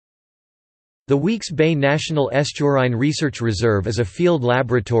The Weeks Bay National Estuarine Research Reserve is a field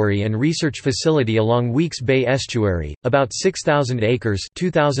laboratory and research facility along Weeks Bay Estuary, about 6,000 acres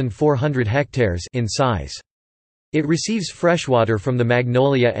 (2,400 hectares) in size. It receives freshwater from the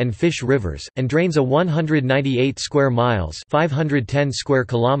Magnolia and Fish rivers, and drains a 198 square miles (510 square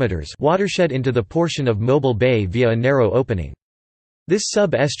kilometers) watershed into the portion of Mobile Bay via a narrow opening. This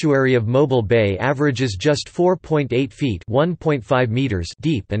sub-estuary of Mobile Bay averages just 4.8 feet (1.5 meters)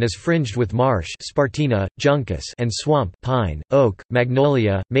 deep and is fringed with marsh Spartina, juncus and swamp pine, oak,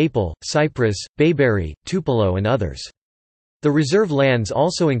 magnolia, maple, cypress, bayberry, tupelo and others. The reserve lands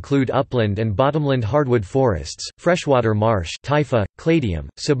also include upland and bottomland hardwood forests, freshwater marsh Typha, cladium,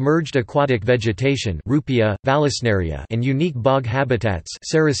 submerged aquatic vegetation Rupia, Vallisneria and unique bog habitats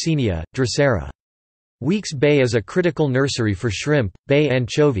Sarracenia, Drosera. Weeks Bay is a critical nursery for shrimp, bay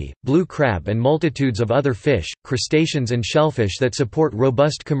anchovy, blue crab and multitudes of other fish, crustaceans and shellfish that support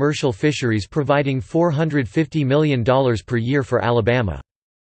robust commercial fisheries providing $450 million per year for Alabama.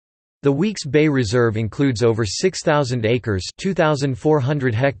 The Weeks Bay Reserve includes over 6,000 acres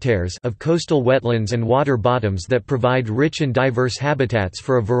 (2,400 hectares) of coastal wetlands and water bottoms that provide rich and diverse habitats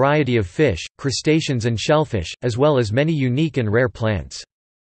for a variety of fish, crustaceans and shellfish, as well as many unique and rare plants.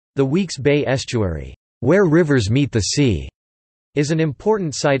 The Weeks Bay Estuary, where rivers meet the sea, is an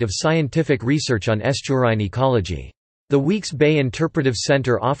important site of scientific research on estuarine ecology. The Weeks Bay Interpretive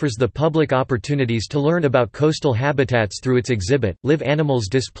Center offers the public opportunities to learn about coastal habitats through its exhibit, live animals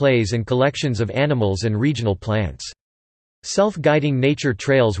displays and collections of animals and regional plants. Self-guiding nature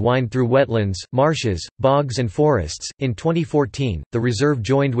trails wind through wetlands, marshes, bogs and forests. In 2014, the reserve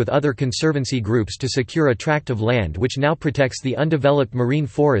joined with other conservancy groups to secure a tract of land which now protects the undeveloped marine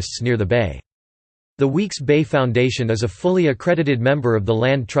forests near the bay. The Weeks Bay Foundation is a fully accredited member of the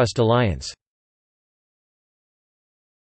Land Trust Alliance.